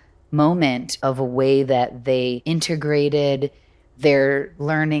aha moment of a way that they integrated their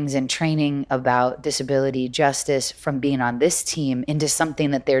learnings and training about disability justice from being on this team into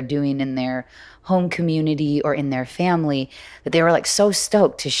something that they're doing in their home community or in their family, that they were like so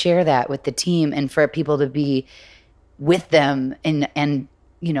stoked to share that with the team and for people to be with them and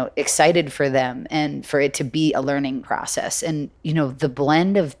excited for them and for it to be a learning process. And, the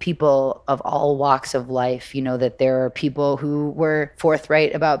blend of people of all walks of life, that there are people who were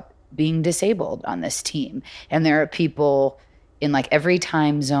forthright about being disabled on this team. And there are people in like every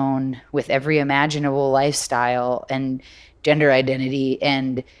time zone with every imaginable lifestyle and gender identity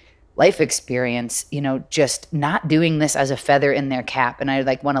and life experience, just not doing this as a feather in their cap. And I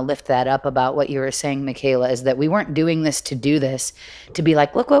like want to lift that up about what you were saying, Michaela, is that we weren't doing this to do this, to be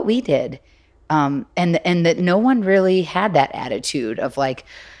like, look what we did. And that no one really had that attitude of like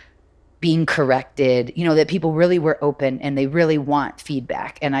being corrected, that people really were open and they really want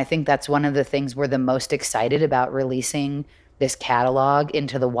feedback. And I think that's one of the things we're the most excited about releasing this catalog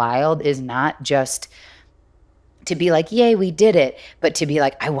into the wild, is not just to be like, yay, we did it, but to be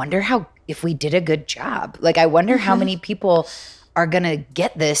like, I wonder if we did a good job. Like, I wonder how many people are going to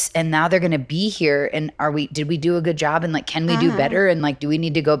get this and now they're going to be here. And did we do a good job? And like, can we do better? And like, do we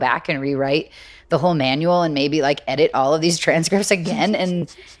need to go back and rewrite the whole manual and maybe like edit all of these transcripts again?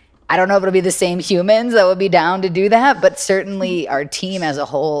 And I don't know if it'll be the same humans that will be down to do that, but certainly our team as a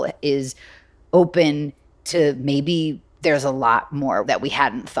whole is open to maybe there's a lot more that we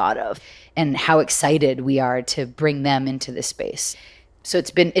hadn't thought of, and how excited we are to bring them into this space. So it's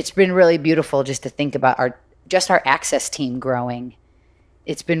been really beautiful just to think about our access team growing.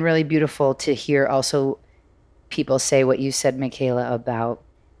 It's been really beautiful to hear also people say what you said, Michaela, about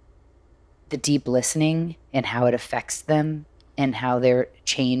the deep listening and how it affects them and how they're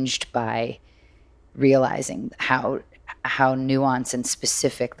changed by realizing how nuanced and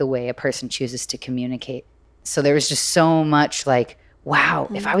specific the way a person chooses to communicate. So there was just so much like, wow,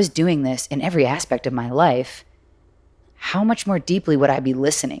 if I was doing this in every aspect of my life, how much more deeply would I be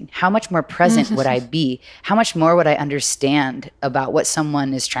listening? How much more present would I be? How much more would I understand about what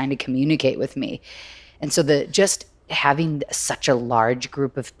someone is trying to communicate with me? And so just having such a large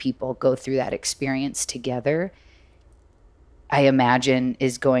group of people go through that experience together, I imagine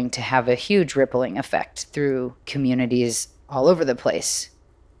is going to have a huge rippling effect through communities all over the place.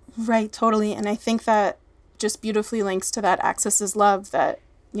 Right, totally. And I think that just beautifully links to that access is love, that,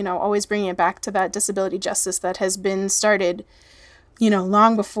 always bringing it back to that disability justice that has been started,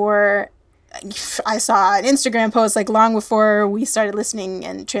 long before I saw an Instagram post, like long before we started listening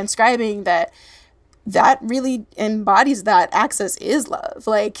and transcribing, that really embodies that access is love.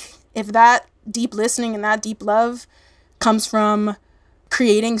 Like, if that deep listening and that deep love comes from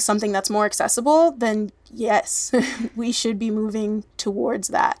creating something that's more accessible, then yes, we should be moving towards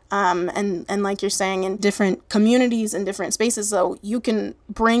that. And like you're saying, in different communities and different spaces, so you can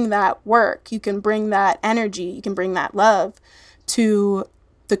bring that work, you can bring that energy, you can bring that love to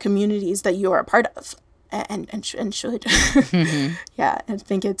the communities that you are a part of, and should. Mm-hmm. Yeah, I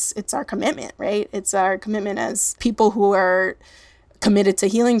think it's our commitment, right? It's our commitment as people who are committed to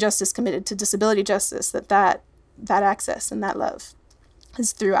healing justice, committed to disability justice, that access and that love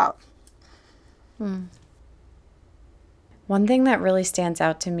is throughout. One thing that really stands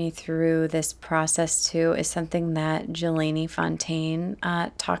out to me through this process too is something that Jelani Fontaine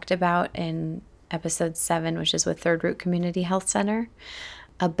talked about in episode 7, which is with Third Root Community Health Center,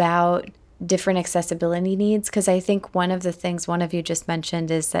 about different accessibility needs. Because I think one of the things one of you just mentioned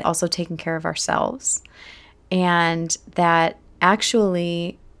is that also taking care of ourselves, and that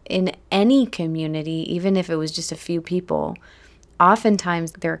actually in any community, even if it was just a few people,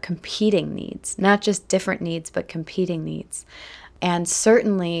 oftentimes there are competing needs, not just different needs, but competing needs. And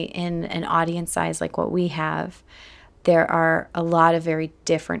certainly in an audience size like what we have, there are a lot of very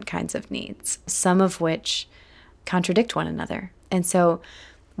different kinds of needs, some of which contradict one another. And so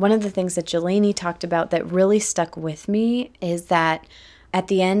one of the things that Jelani talked about that really stuck with me is that at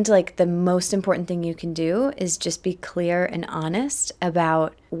the end, like, the most important thing you can do is just be clear and honest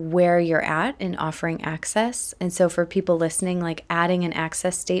about where you're at in offering access. And so for people listening, like, adding an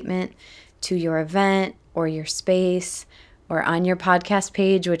access statement to your event or your space or on your podcast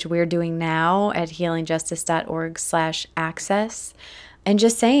page, which we're doing now at healingjustice.org/access, and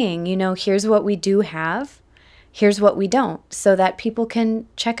just saying, here's what we do have, here's what we don't, so that people can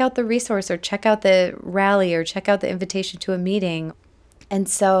check out the resource or check out the rally or check out the invitation to a meeting. And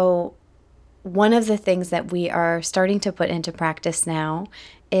so one of the things that we are starting to put into practice now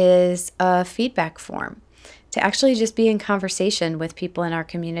is a feedback form to actually just be in conversation with people in our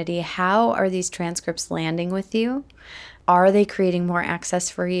community. How are these transcripts landing with you? Are they creating more access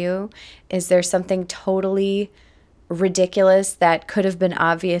for you? Is there something totally ridiculous that could have been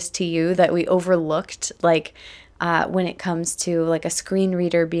obvious to you that we overlooked, like when it comes to like a screen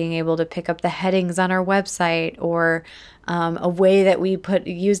reader being able to pick up the headings on our website, or a way that we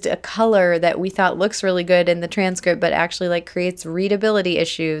used a color that we thought looks really good in the transcript but actually like creates readability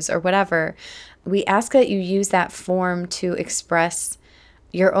issues or whatever. We ask that you use that form to express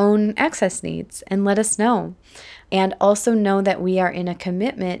your own access needs and let us know. And also know that we are in a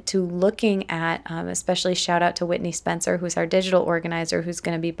commitment to looking at, especially shout out to Whitney Spencer, who's our digital organizer, who's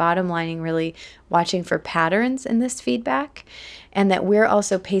going to be bottom lining, really watching for patterns in this feedback, and that we're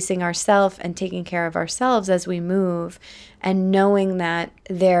also pacing ourselves and taking care of ourselves as we move, and knowing that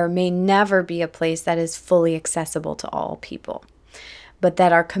there may never be a place that is fully accessible to all people, but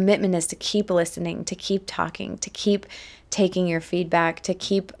that our commitment is to keep listening, to keep talking, to keep taking your feedback, to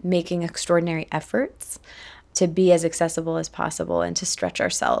keep making extraordinary efforts to be as accessible as possible and to stretch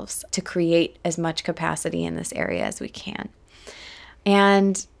ourselves to create as much capacity in this area as we can.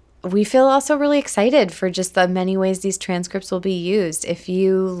 And we feel also really excited for just the many ways these transcripts will be used. If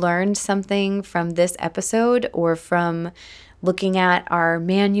you learned something from this episode or from looking at our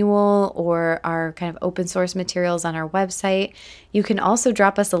manual or our kind of open source materials on our website, you can also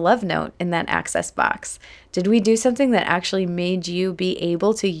drop us a love note in that access box. Did we do something that actually made you be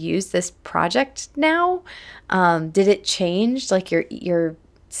able to use this project now? Did it change like your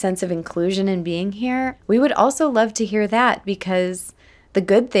sense of inclusion in being here? We would also love to hear that, because the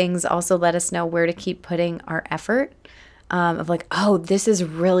good things also let us know where to keep putting our effort, of like, oh, this is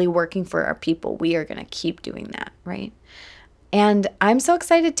really working for our people. We are going to keep doing that, right? And I'm so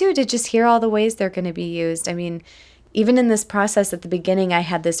excited too to just hear all the ways they're going to be used. I mean, even in this process at the beginning, I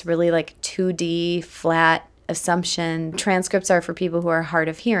had this really like 2D flat assumption. Transcripts are for people who are hard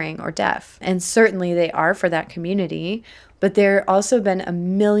of hearing or deaf. And certainly they are for that community. But there also been a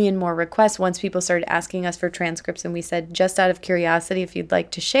million more requests once people started asking us for transcripts, and we said, just out of curiosity, if you'd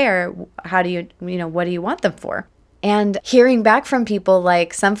like to share, how do you what do you want them for? And hearing back from people,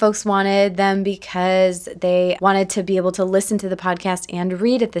 like some folks wanted them because they wanted to be able to listen to the podcast and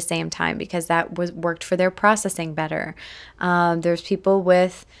read at the same time because that worked for their processing better. There's people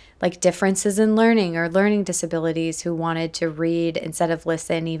with like differences in learning or learning disabilities who wanted to read instead of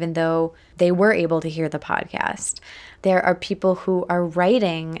listen, even though they were able to hear the podcast. There are people who are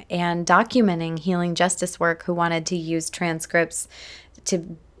writing and documenting healing justice work who wanted to use transcripts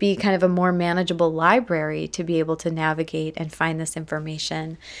to be kind of a more manageable library to be able to navigate and find this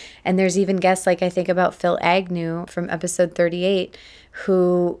information. And there's even guests like I think about Phil Agnew from episode 38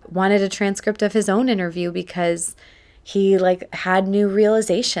 who wanted a transcript of his own interview because he had new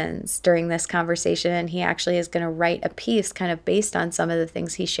realizations during this conversation, and he actually is going to write a piece kind of based on some of the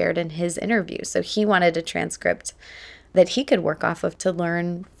things he shared in his interview. So he wanted a transcript that he could work off of to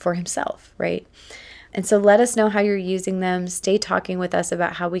learn for himself, right? And so let us know how you're using them. Stay talking with us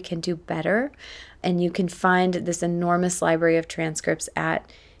about how we can do better. And you can find this enormous library of transcripts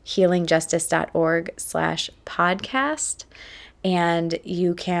at healingjustice.org/podcast. And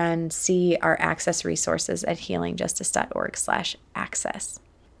you can see our access resources at healingjustice.org/access.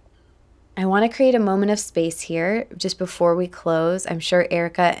 I want to create a moment of space here just before we close. I'm sure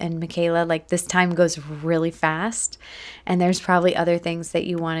Erica and Michaela, this time goes really fast, and there's probably other things that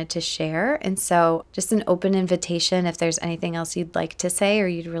you wanted to share. And so just an open invitation, if there's anything else you'd like to say or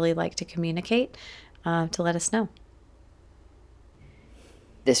you'd really like to communicate, to let us know.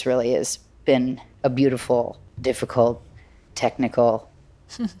 This really has been a beautiful, difficult, technical,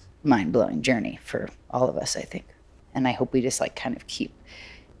 mind-blowing journey for all of us, I think. And I hope we just kind of keep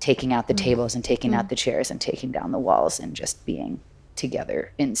taking out the tables and taking out the chairs and taking down the walls and just being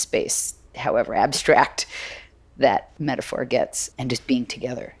together in space, however abstract that metaphor gets, and just being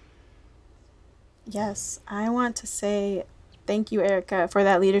together. Yes, I want to say thank you, Erica, for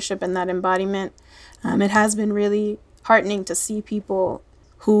that leadership and that embodiment. It has been really heartening to see people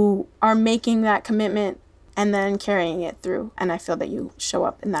who are making that commitment and then carrying it through. And I feel that you show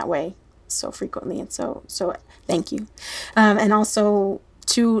up in that way so frequently. And so thank you. And also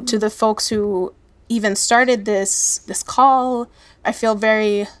to the folks who even started this call, I feel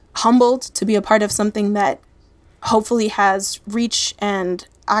very humbled to be a part of something that hopefully has reach and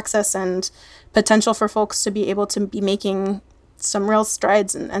access and potential for folks to be able to be making some real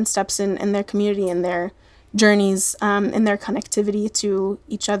strides and steps in their community and their journeys, in their connectivity to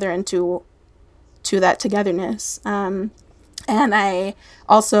each other and to that togetherness. And I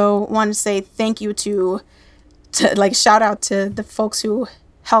also want to say thank you to shout out to the folks who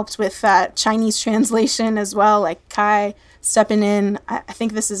helped with that Chinese translation as well, like Kai stepping in. I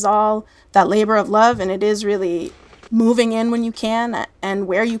think this is all that labor of love, and it is really moving in when you can and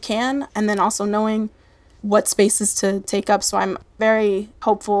where you can, and then also knowing what spaces to take up. So I'm very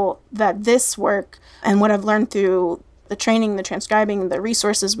hopeful that this work and what I've learned through the training, the transcribing, the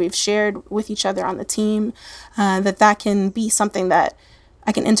resources we've shared with each other on the team, that can be something that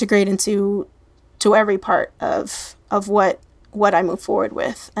I can integrate into every part of what I move forward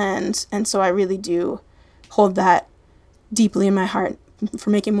with. And so I really do hold that deeply in my heart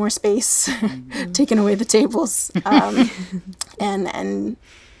for making more space, taking away the tables, and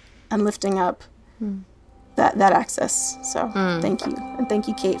lifting up that access. So thank you. And thank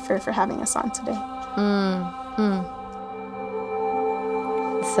you, Kate, for having us on today.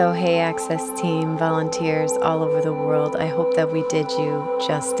 So, hey, Access team, volunteers all over the world, I hope that we did you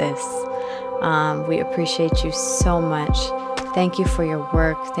justice. We appreciate you so much. Thank you for your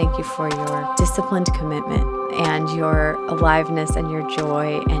work. Thank you for your disciplined commitment and your aliveness and your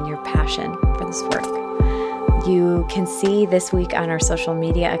joy and your passion for this work. You can see this week on our social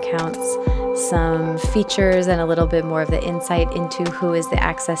media accounts some features and a little bit more of the insight into who is the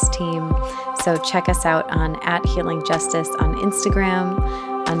Access team. So check us out on @HealingJustice on Instagram.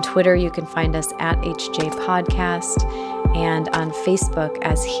 On Twitter, you can find us @HJ Podcast, and on Facebook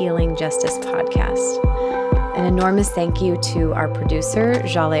as Healing Justice Podcast. An enormous thank you to our producer,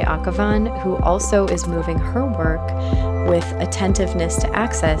 Jale Akavan, who also is moving her work with attentiveness to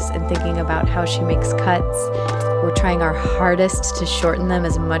access and thinking about how she makes cuts. We're trying our hardest to shorten them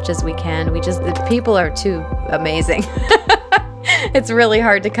as much as we can. The people are too amazing. It's really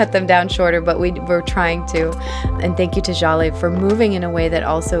hard to cut them down shorter, but we're trying to. And thank you to Jale for moving in a way that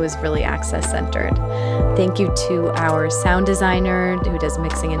also is really access-centered. Thank you to our sound designer who does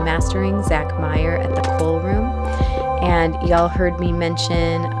mixing and mastering, Zach Meyer at the Coal Room. And y'all heard me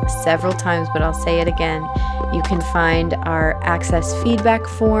mention several times, but I'll say it again, You can find our Access feedback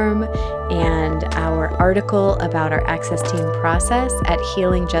form and our article about our Access team process at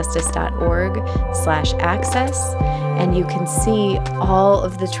healingjustice.org/access. And you can see all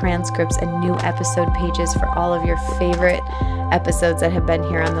of the transcripts and new episode pages for all of your favorite episodes that have been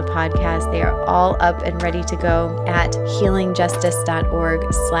here on the podcast. They are all up and ready to go at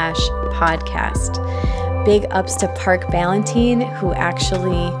healingjustice.org/podcast. Big ups to Park Ballantine, who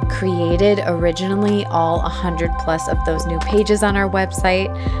actually created originally all 100 plus of those new pages on our website,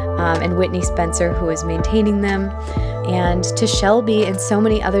 and Whitney Spencer, who is maintaining them, and to Shelby and so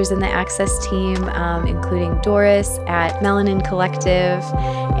many others in the Access team, including Doris at Melanin Collective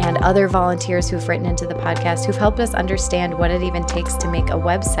and other volunteers who've written into the podcast, who've helped us understand what it even takes to make a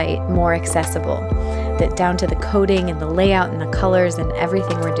website more accessible, that down to the coding and the layout and the colors and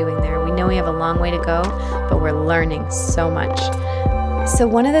everything we're doing there. We know we have a long way to go, but we're learning so much. So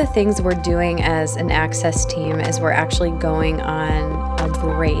one of the things we're doing as an Access team is we're actually going on a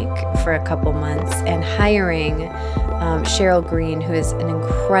break for a couple months and hiring Cheryl Green, who is an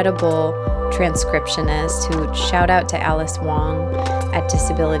incredible transcriptionist, who shout out to Alice Wong at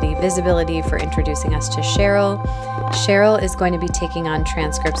Disability Visibility for introducing us to Cheryl. Cheryl is going to be taking on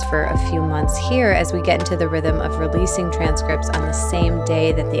transcripts for a few months here as we get into the rhythm of releasing transcripts on the same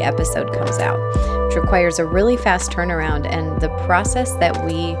day that the episode comes out, which requires a really fast turnaround. And the process that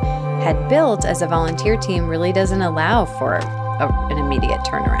we had built as a volunteer team really doesn't allow for an immediate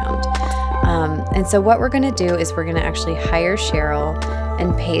turnaround. And so what we're going to do is we're going to actually hire Cheryl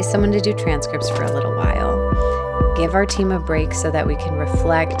and pay someone to do transcripts for a little while. Give our team a break so that we can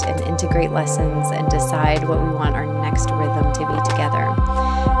reflect and integrate lessons and decide what we want our next rhythm to be together.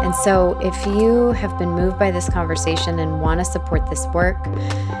 And so if you have been moved by this conversation and want to support this work,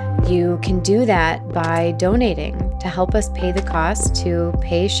 you can do that by donating to help us pay the cost to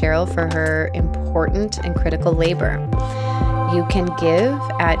pay Cheryl for her important and critical labor. You can give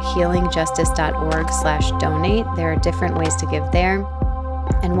at healingjustice.org/donate. There are different ways to give there.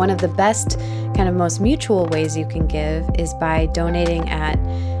 And one of the best, kind of most mutual ways you can give is by donating at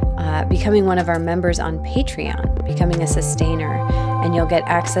becoming one of our members on Patreon, becoming a sustainer. And you'll get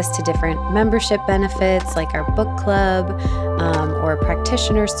access to different membership benefits like our book club or a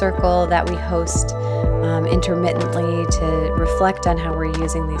practitioner circle that we host intermittently to reflect on how we're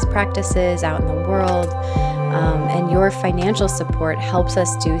using these practices out in the world. And your financial support helps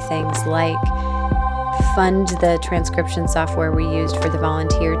us do things like fund the transcription software we used for the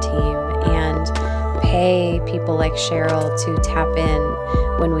volunteer team and pay people like Cheryl to tap in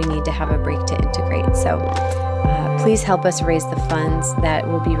when we need to have a break to integrate. So please help us raise the funds that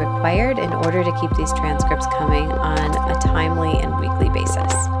will be required in order to keep these transcripts coming on a timely and weekly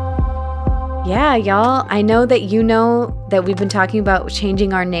basis. Yeah, y'all, I know that you know that we've been talking about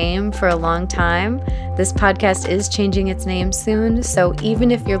changing our name for a long time. This podcast is changing its name soon, so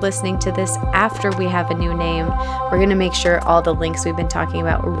even if you're listening to this after we have a new name, we're going to make sure all the links we've been talking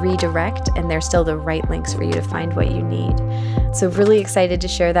about redirect, and they're still the right links for you to find what you need. So really excited to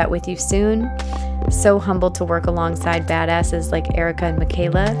share that with you soon. So humbled to work alongside badasses like Erica and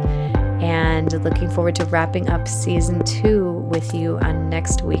Michaela, and looking forward to wrapping up season 2 with you on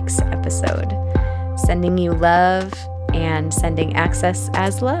next week's episode. Sending you love and sending Access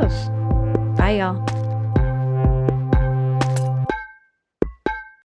as love. Bye, y'all.